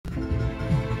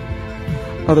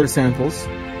other samples,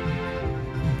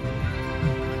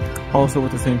 also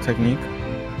with the same technique.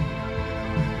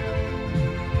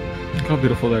 Look how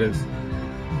beautiful that is.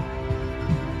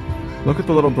 Look at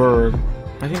the little bird.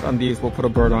 I think on these we'll put a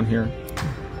bird on here.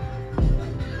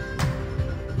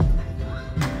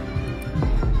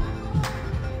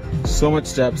 So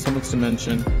much depth, so much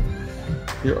dimension.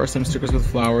 Here are some stickers with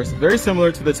flowers. Very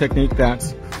similar to the technique that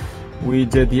we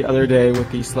did the other day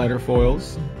with the slider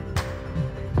foils.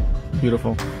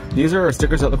 Beautiful. These are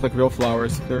stickers that look like real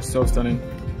flowers. They're so stunning.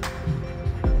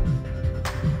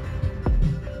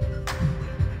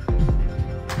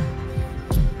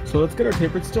 So let's get our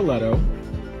tapered stiletto,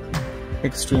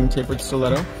 extreme tapered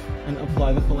stiletto, and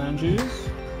apply the phalanges.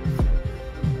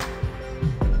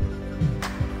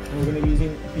 And we're going to be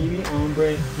using BB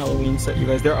Ombre Halloween set, you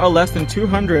guys. There are less than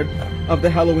 200 of the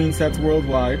Halloween sets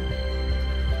worldwide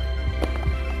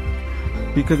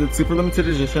because it's super limited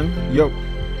edition. Yo.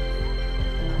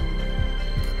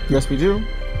 Yes, we do.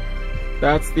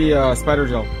 That's the spider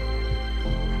gel.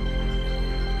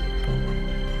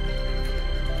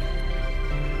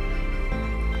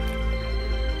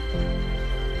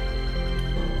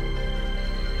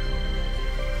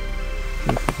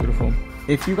 Beautiful.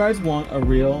 If you guys want a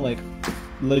real, like,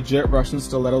 legit Russian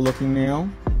stiletto looking nail,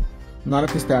 not a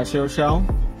pistachio shell,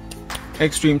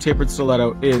 extreme tapered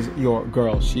stiletto is your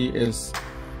girl. She is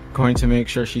going to make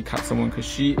sure she cuts someone because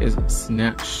she is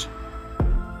snatched.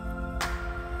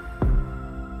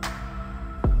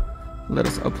 Let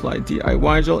us apply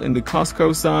DIY gel in the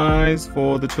Costco size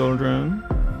for the children,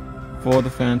 for the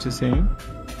fantasy.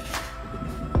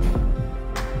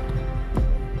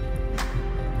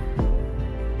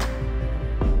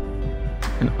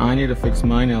 And I need to fix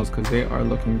my nails because they are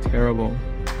looking terrible.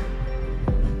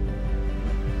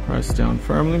 Press down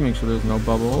firmly, make sure there's no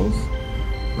bubbles.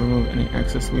 Remove any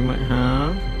excess we might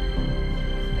have.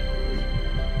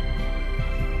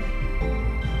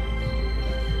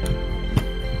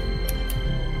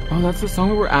 Oh, that's the song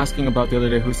we were asking about the other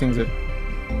day. Who sings it?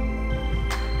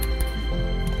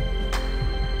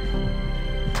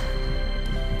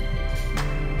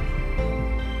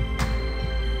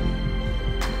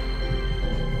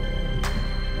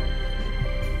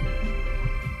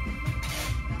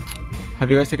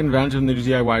 Have you guys taken advantage of the new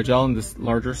DIY gel in this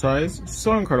larger size?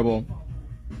 So incredible.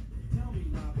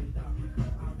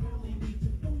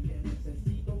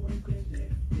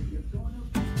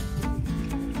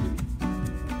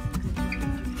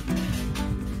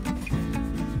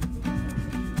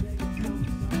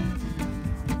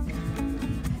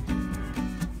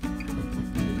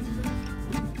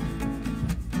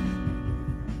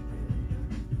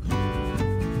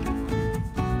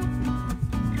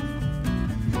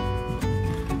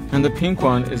 And the pink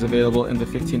one is available in the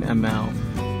 15 ml.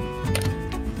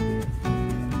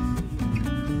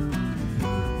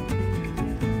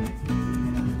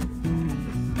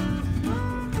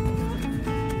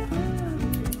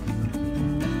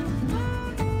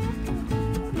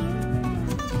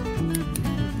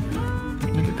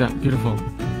 Look at that, beautiful.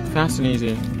 Fast and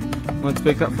easy. Let's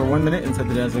bake that for 1 minute inside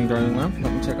the dazzling darling lamp.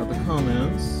 Let me check out the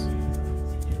comments.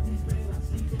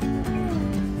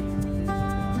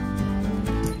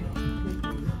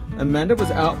 Amanda was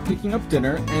out picking up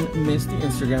dinner and missed the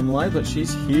Instagram live, but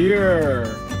she's here.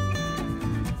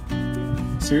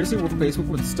 Seriously, Facebook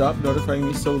would stop notifying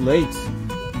me so late.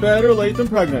 Better late than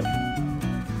pregnant.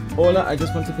 Hola, I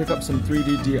just went to pick up some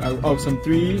 3D DIY, oh, some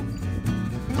 3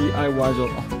 DIY gel.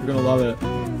 Oh, you're gonna love it.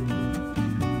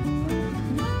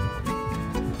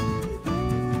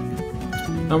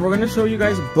 And we're gonna show you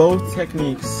guys both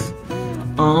techniques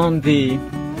on the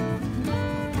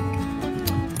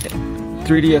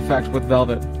 3D effect with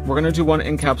velvet. We're going to do one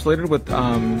encapsulated with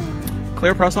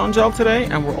clear press-on gel today,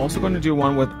 and we're also going to do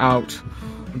one without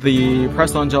the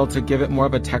press-on gel to give it more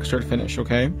of a textured finish,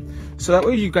 okay? So that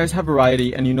way you guys have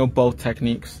variety and you know both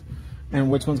techniques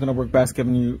and which one's going to work best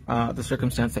given you the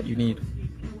circumstance that you need.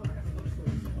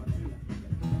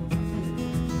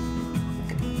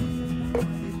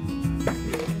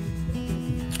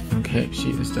 Okay,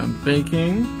 she is done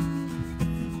baking.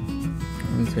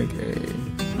 I'm going to take a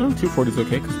 240 is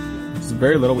okay, because it's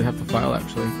very little we have to file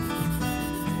actually.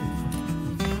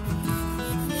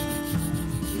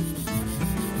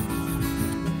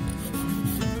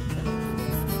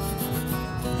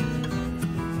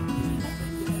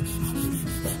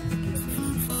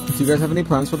 Do you guys have any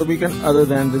plans for the weekend other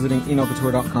than visiting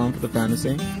enocouture.com for the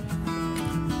fantasy?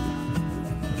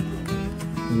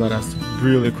 Let us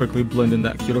really quickly blend in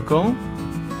that cuticle.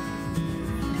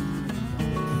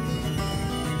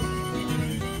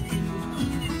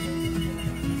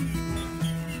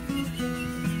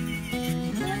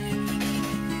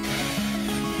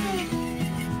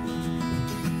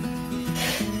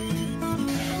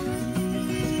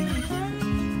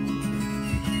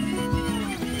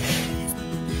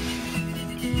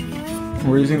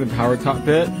 We're using the power top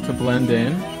bit to blend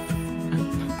in.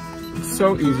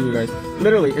 So easy, you guys.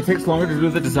 Literally, it takes longer to do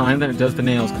the design than it does the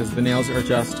nails because the nails are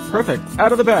just perfect.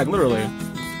 Out of the bag, literally.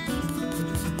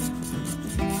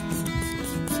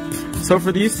 So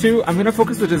for these two, I'm going to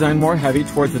focus the design more heavy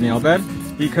towards the nail bed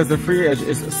because the free edge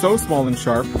is so small and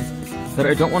sharp that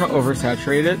I don't want to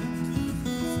oversaturate it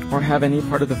or have any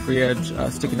part of the free edge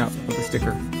sticking out with the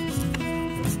sticker.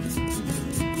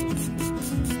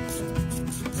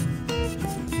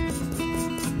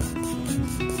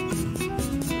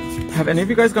 Have any of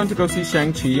you guys gone to go see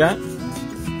Shang-Chi yet?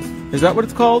 Is that what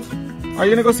it's called? Are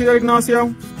you gonna go see that, Ignacio?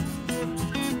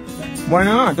 Why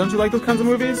not? Don't you like those kinds of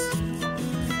movies?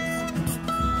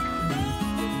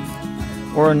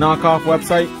 Or a knockoff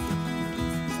website?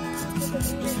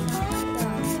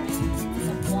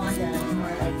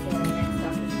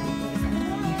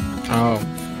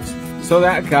 Oh. So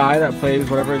that guy that plays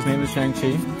whatever his name is,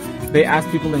 Shang-Chi, they asked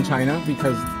people in China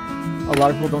because a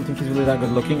lot of people don't think he's really that good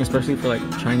looking, especially for like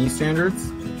Chinese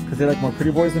standards, because they like more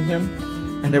pretty boys than him.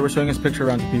 And they were showing his picture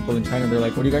around to people in China. They're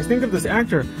like, what do you guys think of this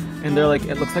actor? And they're like,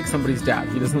 it looks like somebody's dad.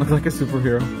 He doesn't look like a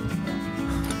superhero.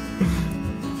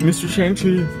 Mr.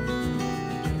 Shang-Chi.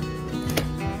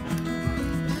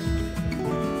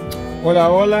 Hola,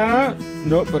 hola.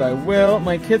 Nope, but I will.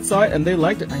 My kids saw it and they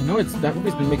liked it. I know that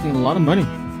movie's been making a lot of money.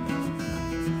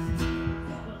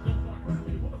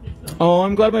 Oh,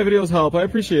 I'm glad my videos help. I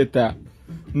appreciate that.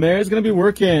 Mary's gonna be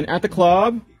working at the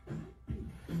club.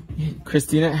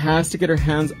 Christina has to get her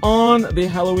hands on the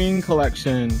Halloween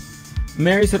collection.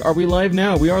 Mary said, are we live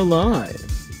now? We are live.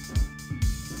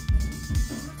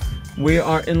 We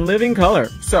are in living color.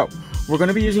 So, we're going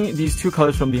to be using these two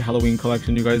colors from the Halloween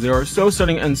collection, you guys. They are so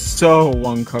stunning and so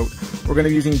one coat. We're going to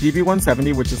be using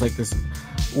BB170, which is like this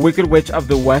Wicked Witch of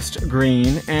the West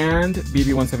green, and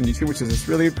BB172, which is this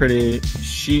really pretty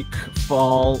chic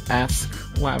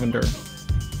fall-esque lavender.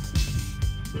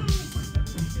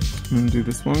 I'm going to do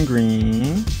this one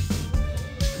green.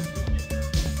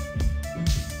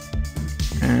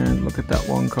 And look at that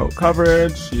one coat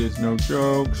coverage. She is no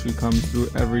joke. She comes through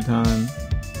every time.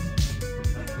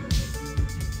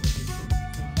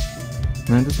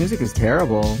 Man, this music is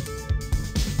terrible.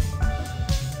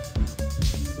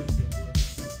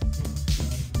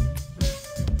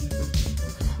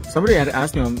 Somebody had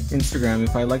asked me on Instagram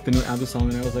if I like the new ABBA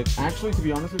song, and I was like, actually, to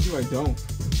be honest with you, I don't.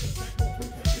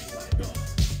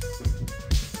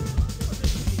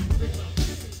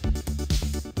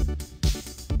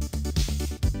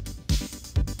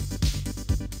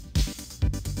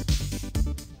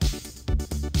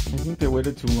 I think they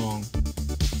waited too long.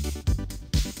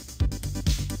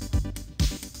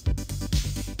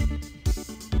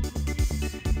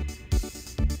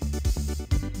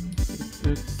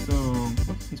 It's oh,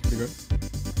 that's pretty good.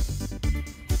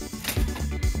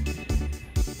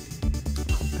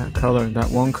 That color, that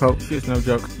one coat, she is no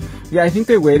joke. Yeah, I think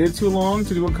they waited too long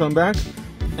to do a comeback,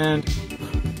 and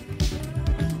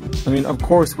I mean, of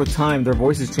course, with time, their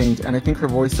voices change, and I think her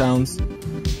voice sounds.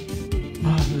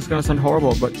 It's gonna sound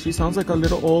horrible, but she sounds like a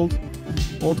little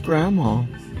old grandma.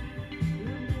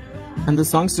 And the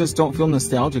songs just don't feel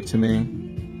nostalgic to me.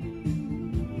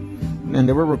 And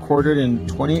they were recorded in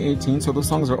 2018, so those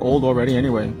songs are old already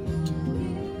anyway.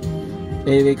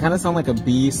 They kind of sound like a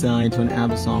B-side to an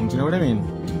ABBA song, do you know what I mean?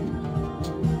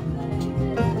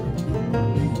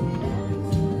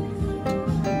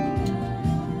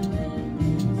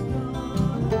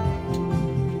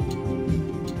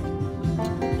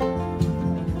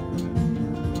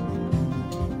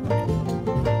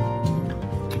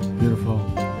 Beautiful.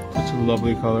 Such a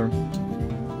lovely color.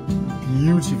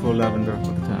 Beautiful lavender.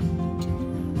 Look at that.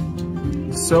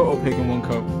 So opaque in one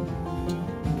coat.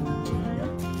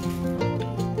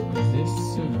 Is this?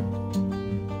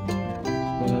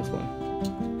 Oh, that's why.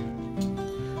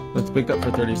 Let's bake that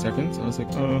for 30 seconds. I was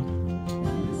like,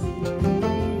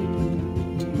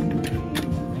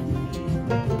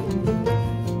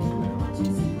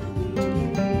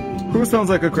 Who sounds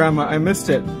like a grandma? I missed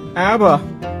it. ABBA.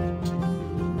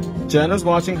 Jenna's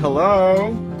watching.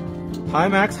 Hello. Hi,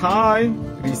 Max. Hi.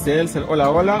 Grisel said, hola,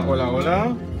 hola, hola,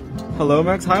 hola. Hello,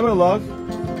 Max. Hi, my love.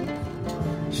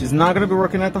 She's not going to be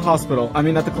working at the hospital. I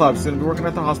mean, at the club. She's going to be working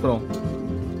at the hospital.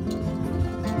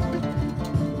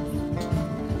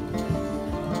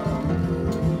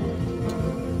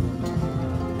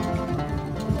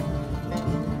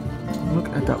 Look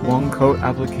at that one coat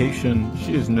application.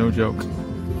 She is no joke.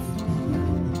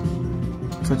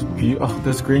 Such beauty. Oh,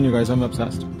 this green, you guys. I'm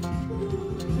obsessed.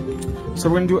 So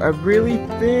we're going to do a really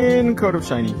thin coat of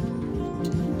shiny,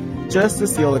 just to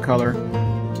seal the color.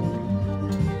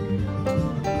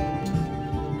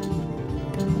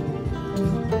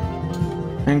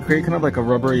 and create kind of like a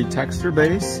rubbery texture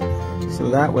base, so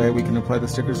that way we can apply the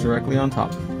stickers directly on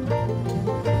top.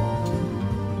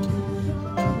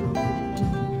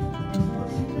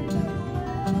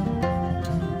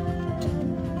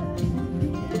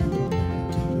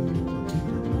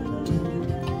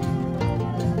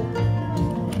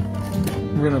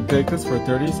 We're gonna bake this for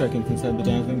 30 seconds inside the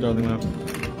Dazzling Darling oven.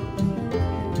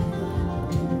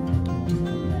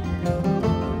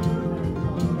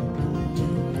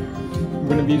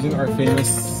 We're gonna be using our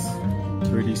famous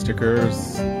 3D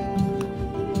stickers.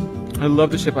 I love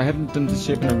the shape. I haven't done this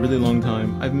shape in a really long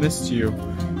time. I've missed you.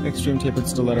 Extreme Tapered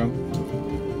Stiletto.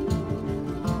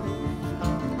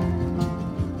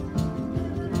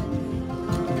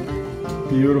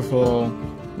 Beautiful.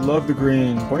 Love the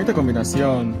green. Bonita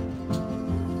combinación.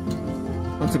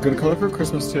 That's a good color for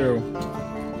Christmas too.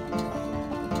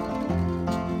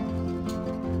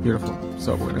 Beautiful.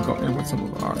 So we're gonna go in with some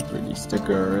of our 3D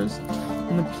stickers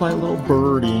and apply a little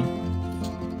birdie.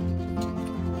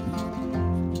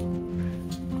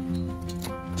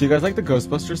 Do you guys like the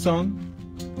Ghostbusters song?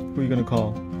 Who are you gonna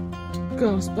call?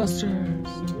 Ghostbusters.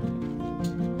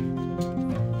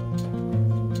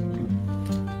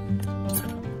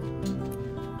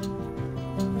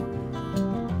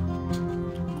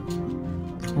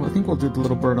 Well, I think we'll do the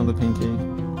little bird on the pinky.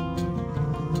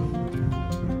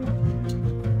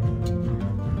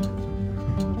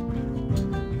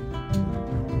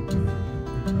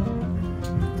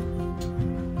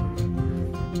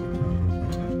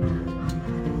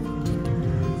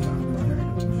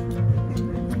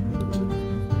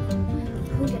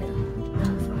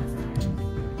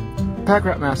 Pack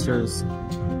Rat Masters.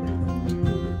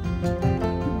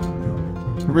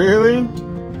 Really?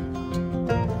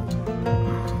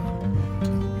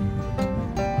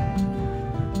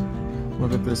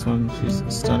 Look at this one, she's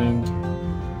stunning.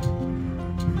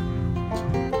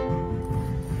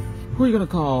 Who are you gonna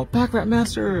call? Pack Rat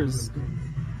Masters!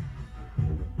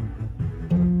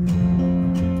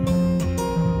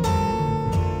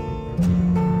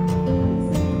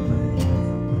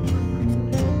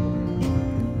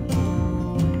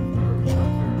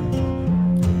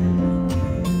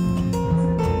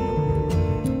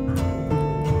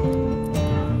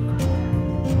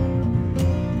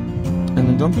 And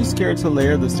then don't be scared to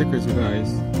layer the stickers, you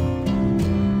guys.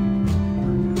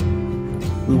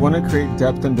 We want to create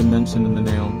depth and dimension in the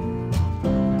nail.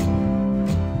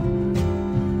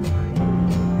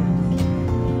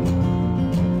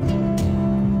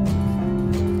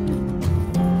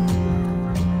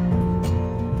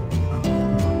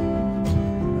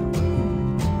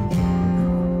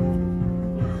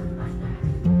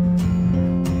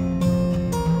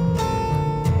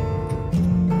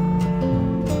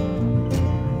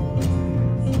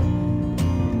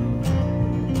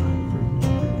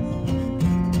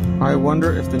 I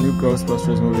wonder if the new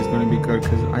Ghostbusters movie is going to be good,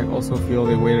 because I also feel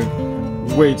they waited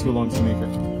way too long to make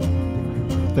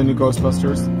it. The new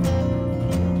Ghostbusters.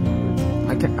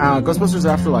 Ghostbusters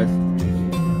Afterlife.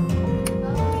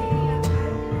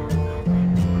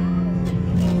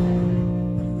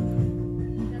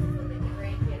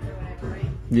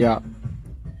 Yeah.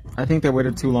 I think they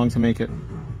waited too long to make it.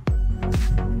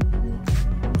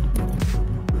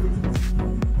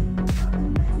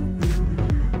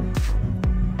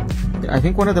 I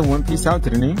think one of them went pieced out,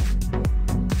 didn't he?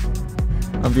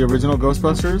 Of the original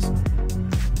Ghostbusters.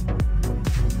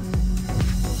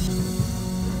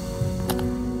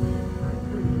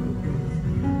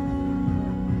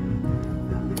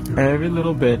 Every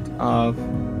little bit of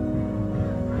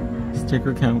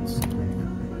sticker counts.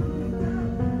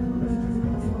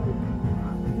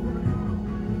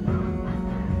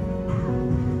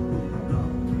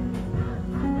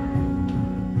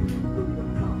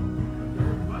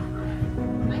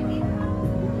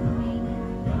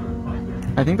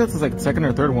 I think that's like second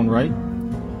or third one, right?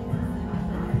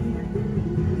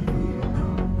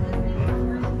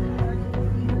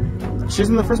 She's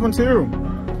in the first one too.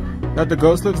 That the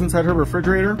ghost lives inside her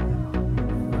refrigerator.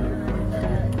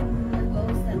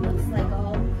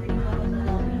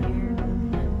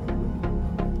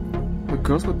 The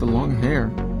ghost with the long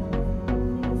hair.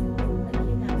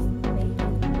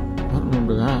 I don't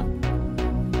remember that.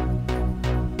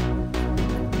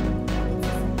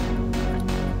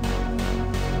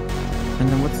 And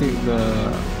then what's the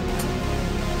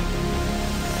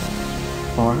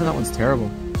oh, I heard that one's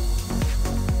terrible.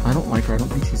 I don't like her. I don't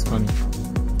think she's funny.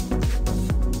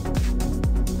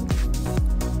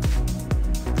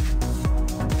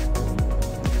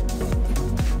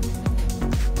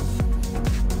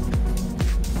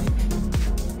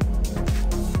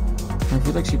 I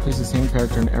feel like she plays the same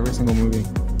character in every single movie.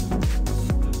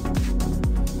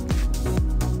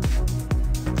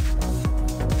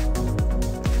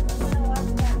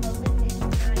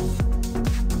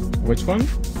 Which one?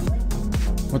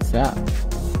 What's that?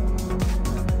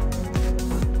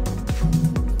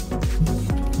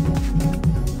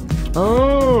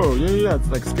 Oh, yeah, it's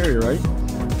like scary, right?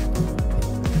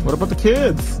 What about the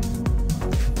kids?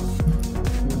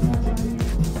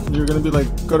 You're gonna be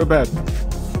like, go to bed.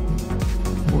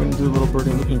 We're gonna do a little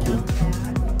birdie and the pinky.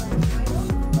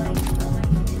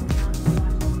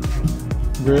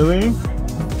 Really?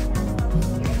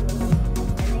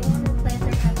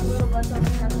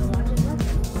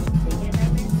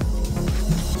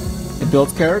 It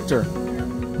builds character. I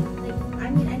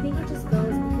mean, I think it just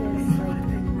goes because, like,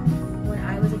 when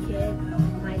I was a kid,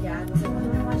 my dad was like,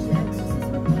 "Oh, I watched The Exorcist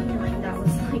with me," and like that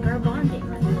was like our bonding.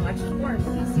 Like we watched horror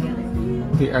movies together.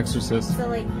 The Exorcist. So,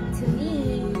 like, to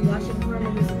me, watching horror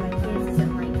movies with my kids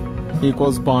isn't like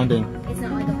equals bonding. It's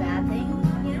not like a bad thing,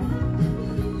 you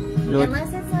know. You're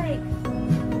unless it's like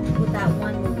with that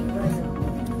one movie,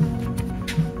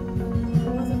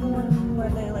 what was it the one where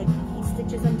they like he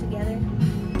stitches them together?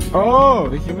 Oh,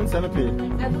 the Human Centipede.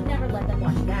 Like, I would never let them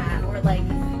watch that, or like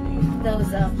those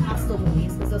Hostel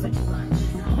movies, because those are too much.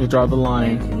 You draw the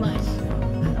line. They're too much.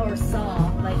 Or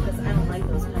Saw, like, because I don't like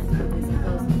those kinds of movies. Like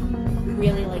those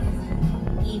really like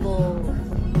evil,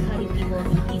 cutting people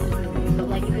into pieces movies. But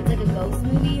like if it's like a ghost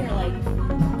movie or like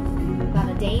about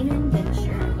a demon, then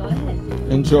sure, go ahead.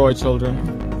 Enjoy, children.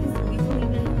 We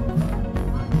believe in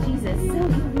Jesus, so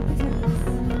we protect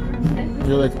us.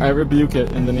 You're like, I rebuke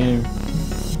it in the name.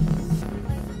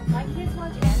 My kids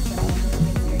watch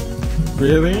Annabelle.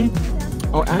 Really?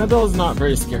 Oh, Annabelle is not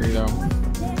very scary though.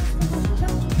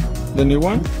 The new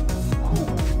one?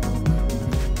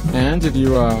 And did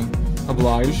you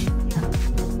oblige?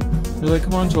 You're like,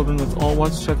 come on children, let's all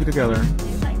watch Chucky together.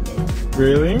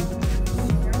 Really?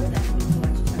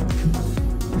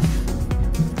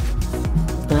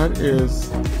 That is...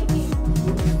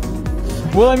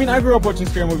 Well, I mean, I grew up watching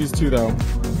scary movies too though.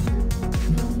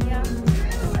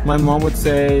 My mom would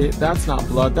say, that's not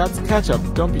blood, that's ketchup,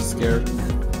 don't be scared.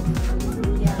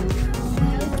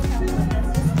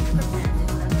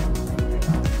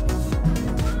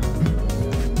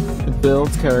 It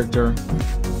builds character.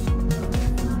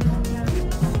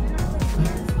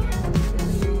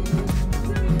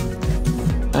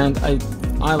 And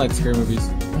I like scary movies.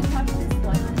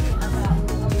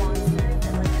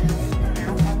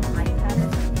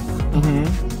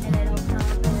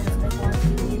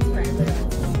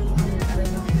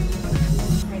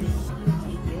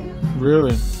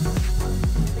 Really?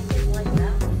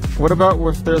 What about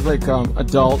if there's like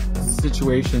adult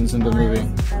situations in the movie?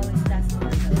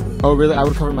 Oh really? I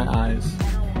would cover my eyes.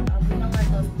 We don't let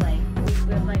those play.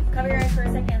 We would like cover your eyes for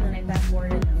a second and then I fast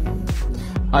forward it.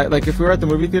 I like if we were at the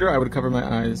movie theater, I would cover my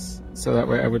eyes so that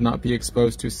way I would not be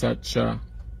exposed to such situations.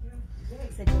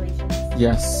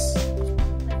 Yes.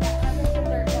 Like that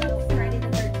happened with Friday the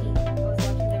 13th. I was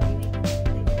watching their movie.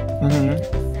 There was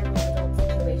several adult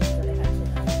situations that they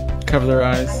had to Cover their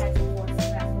eyes. I had to force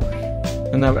fast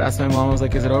forward. And I would ask my mom, I was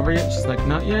like, is it over yet? She's like,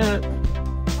 not yet. My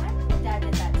dad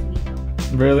did that to me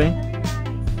though. Really?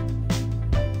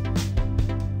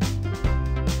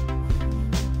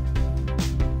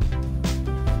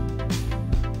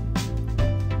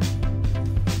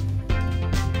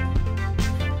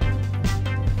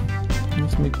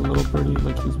 Let's make a little birdie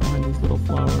like he's behind these little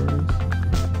flowers.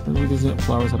 Maybe these aren't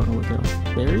flowers, I don't know what they are.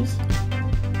 Berries?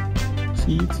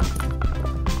 Seeds?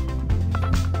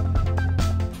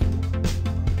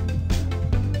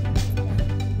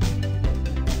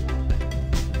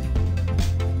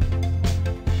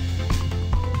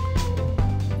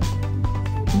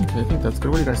 Okay, I think that's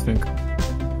good. What do you guys think?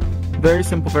 Very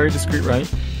simple, very discreet, right?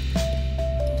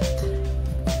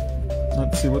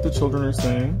 Let's see what the children are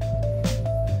saying.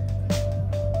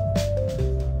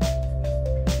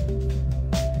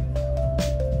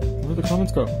 Where did the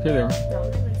comments go? Here they are.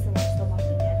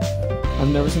 I've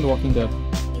never seen The Walking Dead. He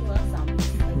loves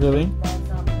zombies. Like, Really? He loves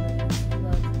zombies. He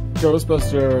loves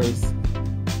Ghostbusters. He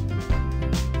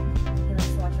likes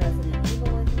to watch Resident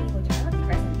Evil with me, which I don't think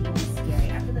Resident Evil is scary.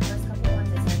 After the first couple ones,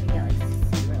 they started to get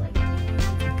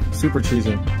like Super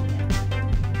cheesy.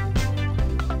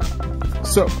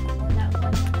 So, Or that one that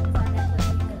was on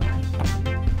Netflix,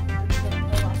 the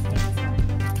Lost Days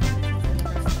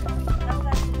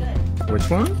one. which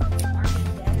one? Army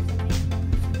Dead or something.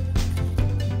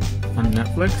 On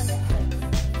Netflix?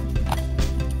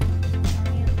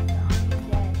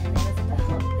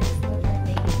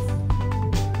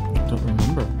 Don't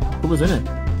remember. Who was in it? It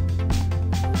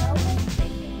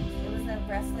was the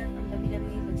wrestler from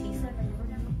WWE, Batista.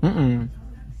 Remember him?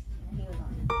 He was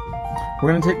on it. We're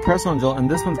gonna take press on gel, and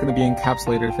this one's gonna be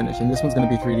encapsulated finish, and this one's gonna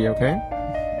be 3D, okay?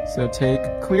 So take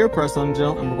clear press-on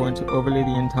gel and we're going to overlay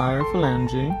the entire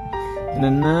phalange in a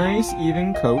nice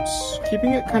even coat,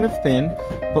 keeping it kind of thin,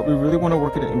 but we really want to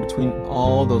work it in between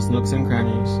all those nooks and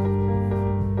crannies.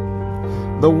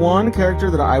 The one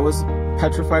character that I was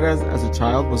petrified as a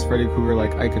child was Freddy Krueger.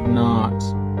 Like, I could not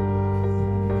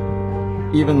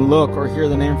even look or hear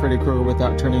the name Freddy Krueger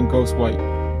without turning ghost white.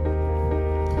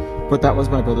 But that was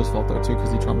my brother's fault though too,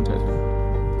 because he traumatized me.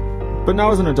 But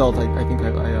now as an adult, I think As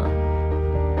a kid,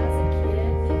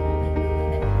 the only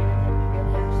movie that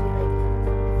really actually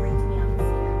freaked me out and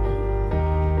scared me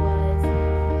was The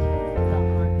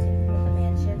Haunting with the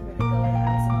Mansion, where they go to the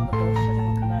house and all the ghost children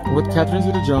will come out. with Catherine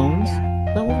Zeta-Jones.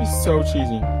 Yeah. That movie's so cheesy.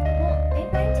 Well,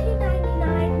 in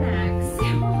 1999, Max,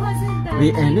 it wasn't that.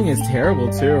 The ending is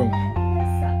terrible too.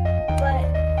 But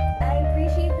I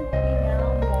appreciate the movie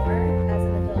now more as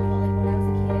an adult. But like when I was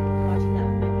a kid watching that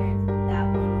with my parents, that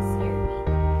one scared me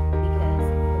because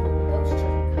the ghost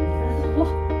children coming out of the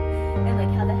wall and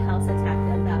like how the house attacked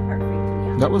them. That part freaked me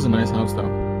out. That was a nice house though.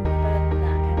 But other than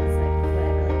that, I was like,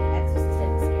 whatever. Like The Exorcist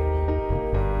didn't scare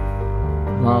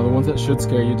me. Wow, the ones that should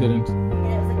scare you didn't.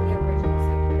 And it was like the original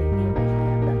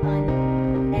script, like the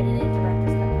unedited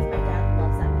director's cut, because my dad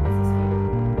loves that kind of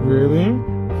scary. Really?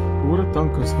 Who would have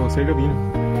thunk us? Jose Gavina.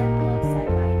 My dad loves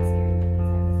sci-fi and scary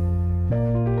movies.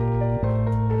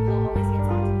 He'll always gets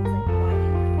on to me. He's like, why do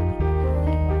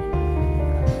you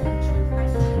a true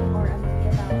crime movie or a movie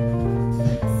about a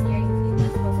scary movie when you're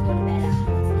supposed to go to bed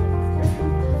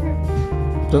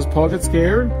after? Does Paul get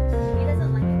scared? He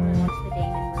doesn't like it when I watch the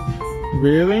Damon movies.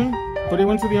 Really? But he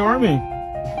went to the army.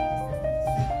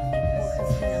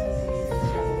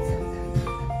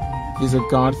 He's a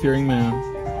God-fearing man.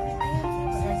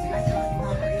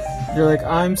 You're like,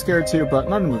 I'm scared too, but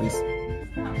not in movies.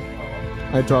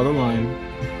 I draw the line.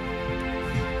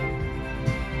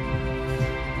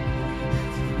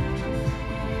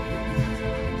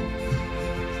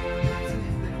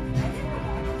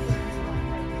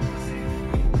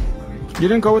 You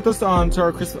didn't go with us to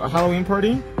our Halloween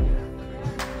party?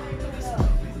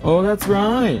 Oh, that's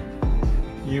right.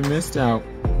 You missed out.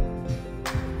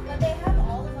 But they have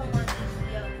all of them on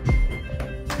HBO.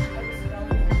 I was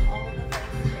scrolling and all of the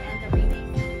versions and the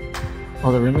remake.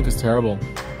 Oh, the remake is terrible. Why is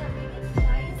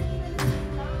it even the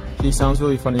same guy? He sounds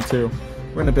really funny too.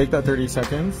 We're gonna bake that 30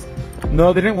 seconds.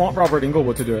 No, they didn't want Robert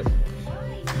Inglewood to do it.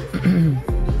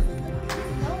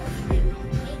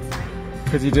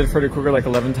 Because he did Freddy Krueger like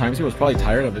 11 times. He was probably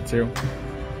tired of it too.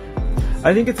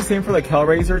 I think it's the same for like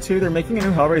Hellraiser too. They're making a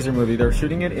new Hellraiser movie. They're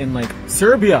shooting it in like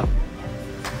Serbia.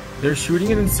 They're shooting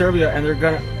it in Serbia and they're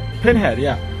gonna... Pinhead,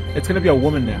 yeah. It's gonna be a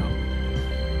woman now.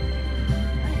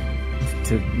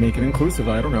 To make it inclusive,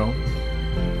 I don't know.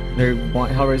 They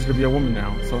want Hellraiser to be a woman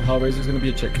now. So Hellraiser's gonna be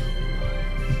a chick.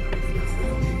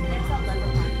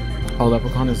 Oh,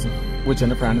 Leprechaun is with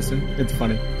Jennifer Aniston. It's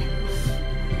funny.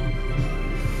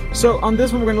 So on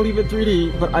this one, we're going to leave it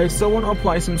 3D, but I still want to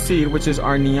apply some seed, which is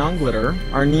our neon glitter,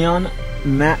 our neon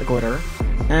matte glitter,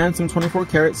 and some 24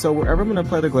 karat. So wherever I'm going to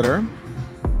apply the glitter,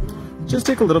 just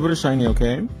take a little bit of shiny,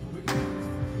 okay?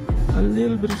 A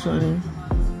little bit of shiny.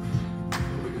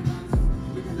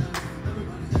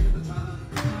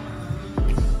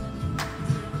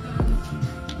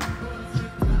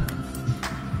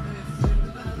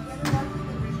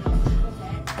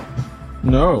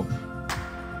 No.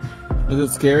 Is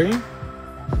it scary?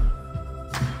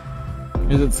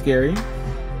 Is it scary?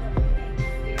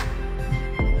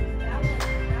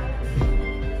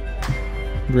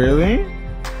 Really?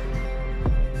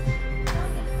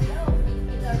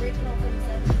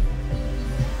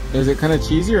 Is it kind of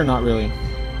cheesy or not really?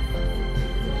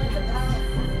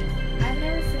 I've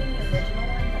never seen the original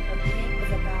one, but the remake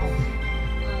was about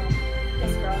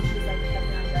this girl. She's like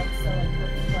heavy on drugs, so like her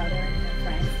brother and her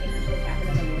friends take her to a cabin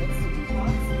in the woods to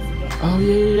detox. Oh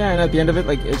yeah. And at the end of it,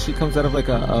 like she comes out of like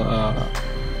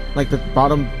like the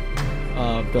bottom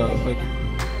of the like,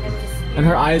 and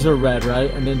her eyes are red,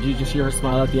 right? And then you just hear her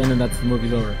smile at the end, and that's the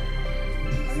movie's over.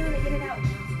 Oh no, they get it out.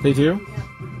 They do? Yeah.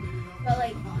 But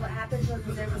like, what happens was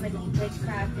there was like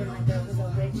witchcraft, and like there was a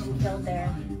witch killed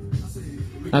there.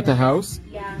 At the house?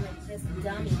 Yeah, and like this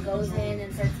dummy goes in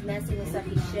and starts messing with stuff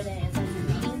he shouldn't, and starts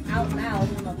reading out loud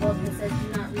from a book that says, "Do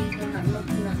not read, do not look,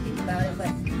 do not think about it."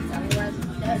 But tell me why he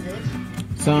does it.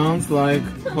 Sounds like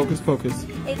Hocus Pocus.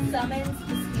 It summons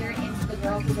the spirit into the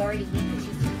girl who's already weak because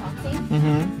she's detoxing.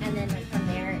 Mm-hmm. And then like from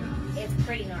there, it's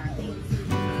pretty gnarly.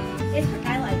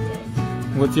 I liked it.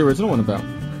 What's the original one about? I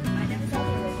never saw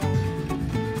the original,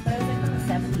 but it was like from the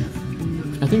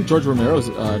 70s. I think George Romero's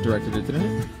directed it, didn't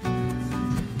it? I don't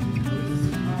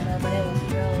know, but it was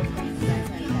real crazy. I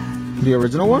tell you that. The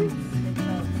original one? The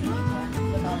real creepy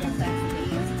one with all the sex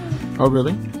videos. Oh,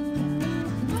 really? I'm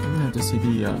gonna have to see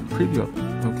the preview of it.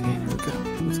 Okay, here we go.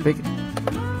 Let's bake it.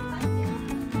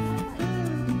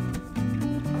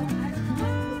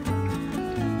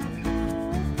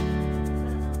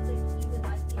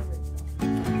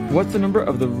 What's the number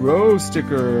of the rose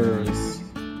stickers?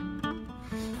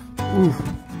 Ooh.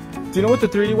 Do you know what the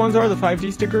 3D ones are? The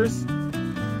 5D stickers?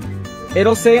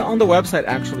 It'll say on the website,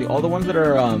 actually. All the ones that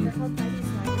are,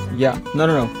 yeah.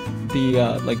 No.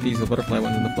 The, like these, the butterfly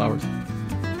ones and the flowers. Oh,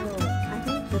 I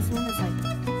think this one is like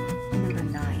number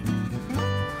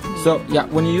 9. So, yeah,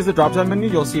 when you use the drop-down menu,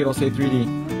 you'll see it'll say 3D.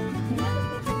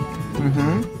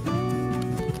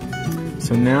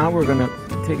 So now we're gonna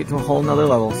take it to a whole nother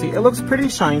level. See, it looks pretty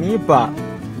shiny, but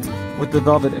with the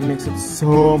velvet, it makes it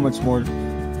so much more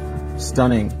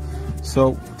stunning.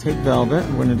 So take velvet,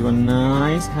 and we're gonna do a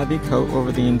nice heavy coat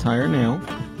over the entire nail.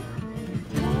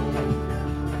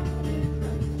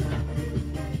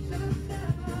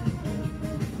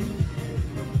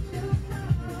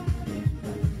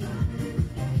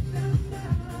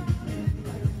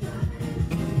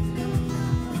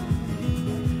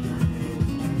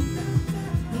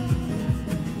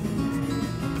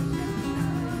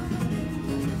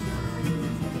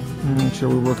 Make sure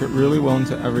we work it really well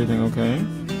into everything, okay?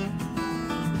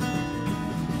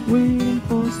 Waiting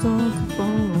for stars to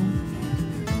follow.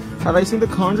 Have I seen the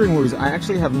Conjuring movies? I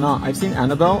actually have not. I've seen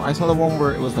Annabelle. I saw the one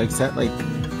where it was like set like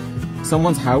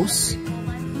someone's house.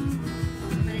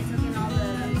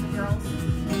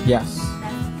 Yes.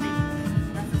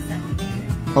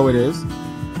 Oh, it is?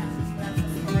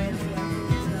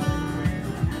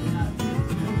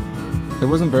 It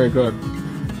wasn't very good.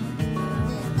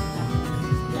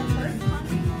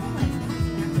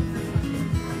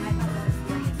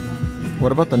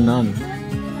 What about the nun?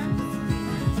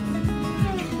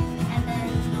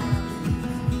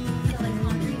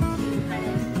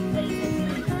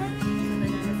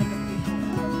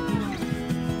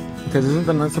 Because isn't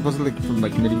the nun supposed to be from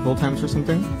like medieval times or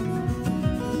something?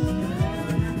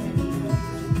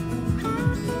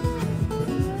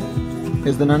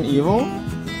 Is the nun evil?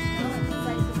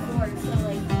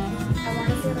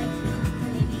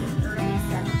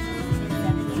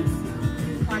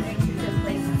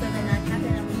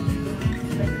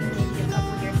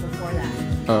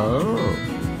 Oh.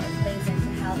 And it plays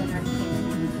into how the nun came to the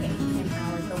UK and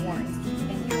how the Warrens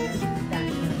encountered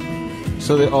that.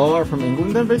 So they all are from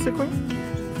England then, basically?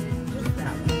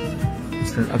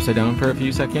 Let's turn it upside down for a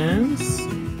few seconds.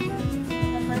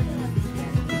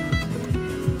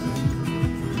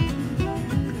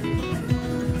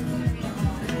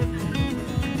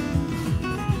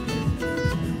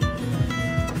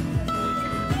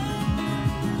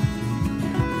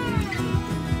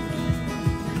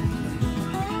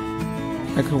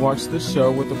 I could watch this show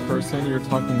with the person you're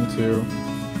talking to.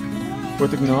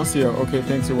 With Ignacio. Okay,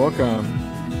 thanks, you're welcome.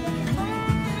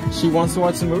 She wants to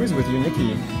watch some movies with you,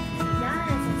 Nikki.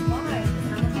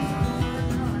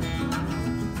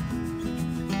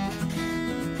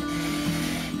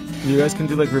 You guys can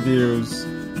do like reviews.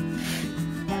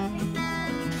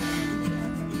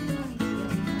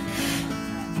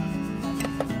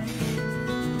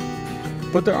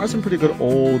 But there are some pretty good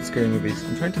old scary movies.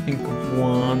 I'm trying to think of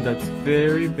one that's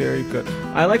very, very good.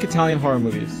 I like Italian horror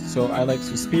movies. So I like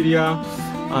Suspiria.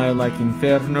 I like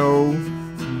Inferno.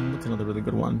 What's another really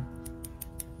good one?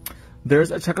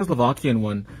 There's a Czechoslovakian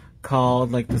one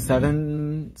called like the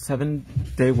Seven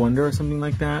Day Wonder or something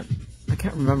like that. I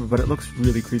can't remember, but it looks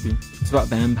really creepy. It's about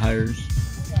vampires.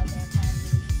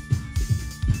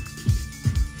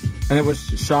 And it was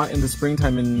shot in the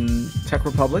springtime in Czech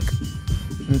Republic.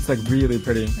 And it's like really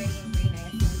pretty.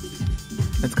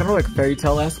 It's kind of like fairy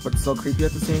tale-esque, but still creepy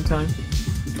at the same time.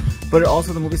 But it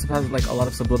also, the movie has like a lot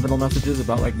of subliminal messages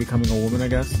about like becoming a woman, I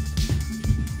guess.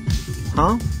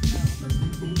 Huh?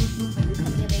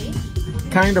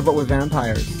 Kind of, but with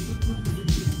vampires.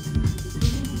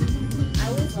 I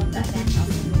always loved that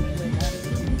fantastic movie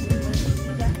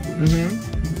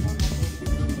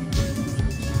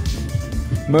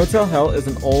with Motel Hell is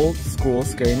an old school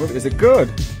scary movie. Is it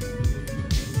good?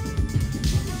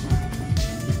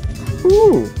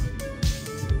 Ooh.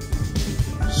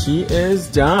 She is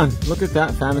done. Look at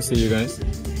that fantasy, you guys.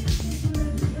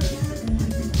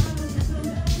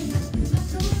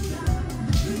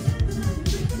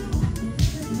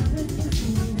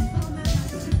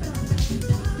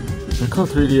 Look how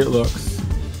 3D it looks.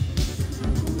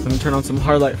 Let me turn on some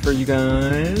highlight for you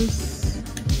guys.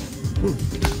 Ooh.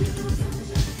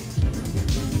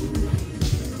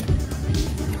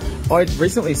 Oh, I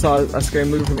recently saw a scary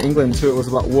movie from England too. It was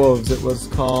about wolves. It was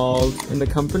called In the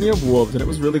Company of Wolves, and it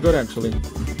was really good actually.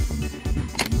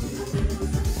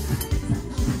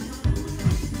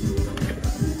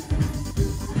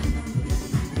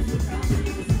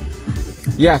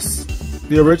 Yes,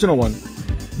 the original one.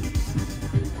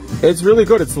 It's really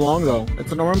good. It's long though.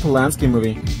 It's a Roman Polanski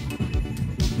movie.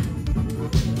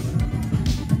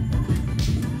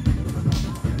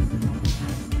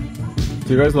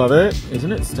 Do you guys love it?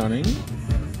 Isn't it stunning?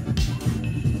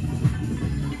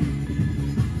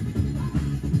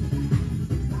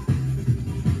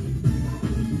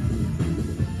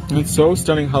 It's so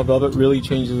stunning how velvet really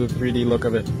changes the 3D look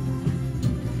of it.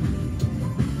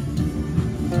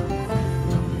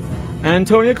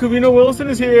 Antonia Cubino Wilson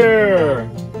is here!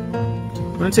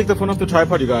 I'm gonna take the phone off the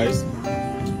tripod, you guys.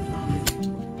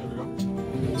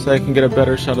 So I can get a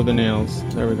better shot of the nails.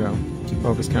 There we go.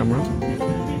 Focus camera.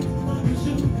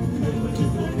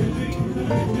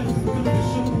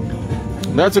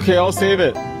 That's okay, I'll save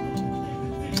it.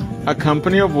 A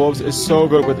Company of Wolves is so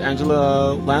good with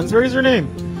Angela Lansbury is her name.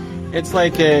 It's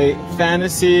like a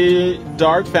fantasy,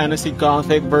 dark fantasy,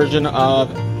 gothic version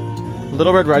of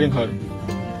Little Red Riding Hood.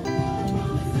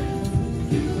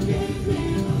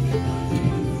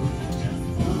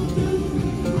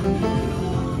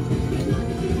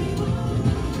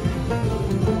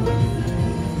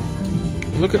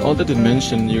 Look at all the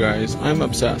dimension, you guys. I'm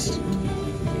obsessed.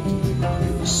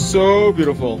 So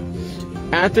beautiful.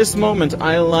 At this moment,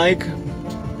 I like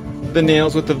the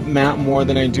nails with the matte more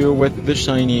than I do with the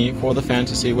shiny for the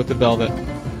fantasy with the velvet.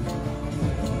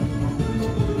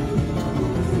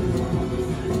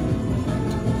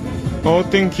 Oh,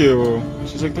 thank you.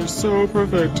 She's like, they're so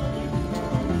perfect.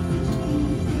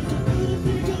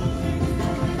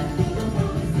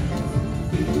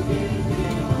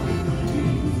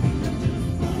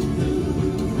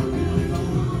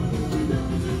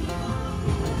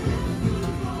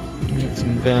 Get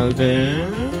some velvet.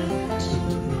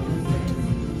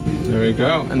 There we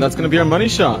go. And that's going to be our money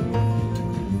shot.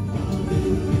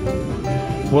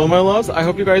 Well, my loves, I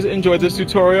hope you guys enjoyed this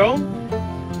tutorial.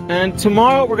 And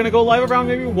tomorrow we're going to go live around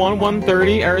maybe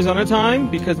 1:30 Arizona time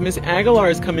because Miss Aguilar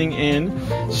is coming in.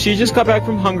 She just got back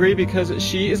from Hungary because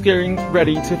she is getting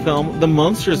ready to film the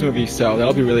Monsters movie. So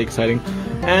that'll be really exciting.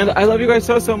 And I love you guys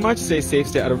so much. Stay safe,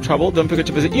 stay out of trouble. Don't forget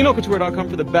to visit enocouture.com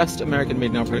for the best American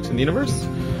made now products in the universe.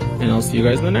 And I'll see you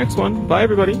guys in the next one. Bye,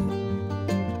 everybody.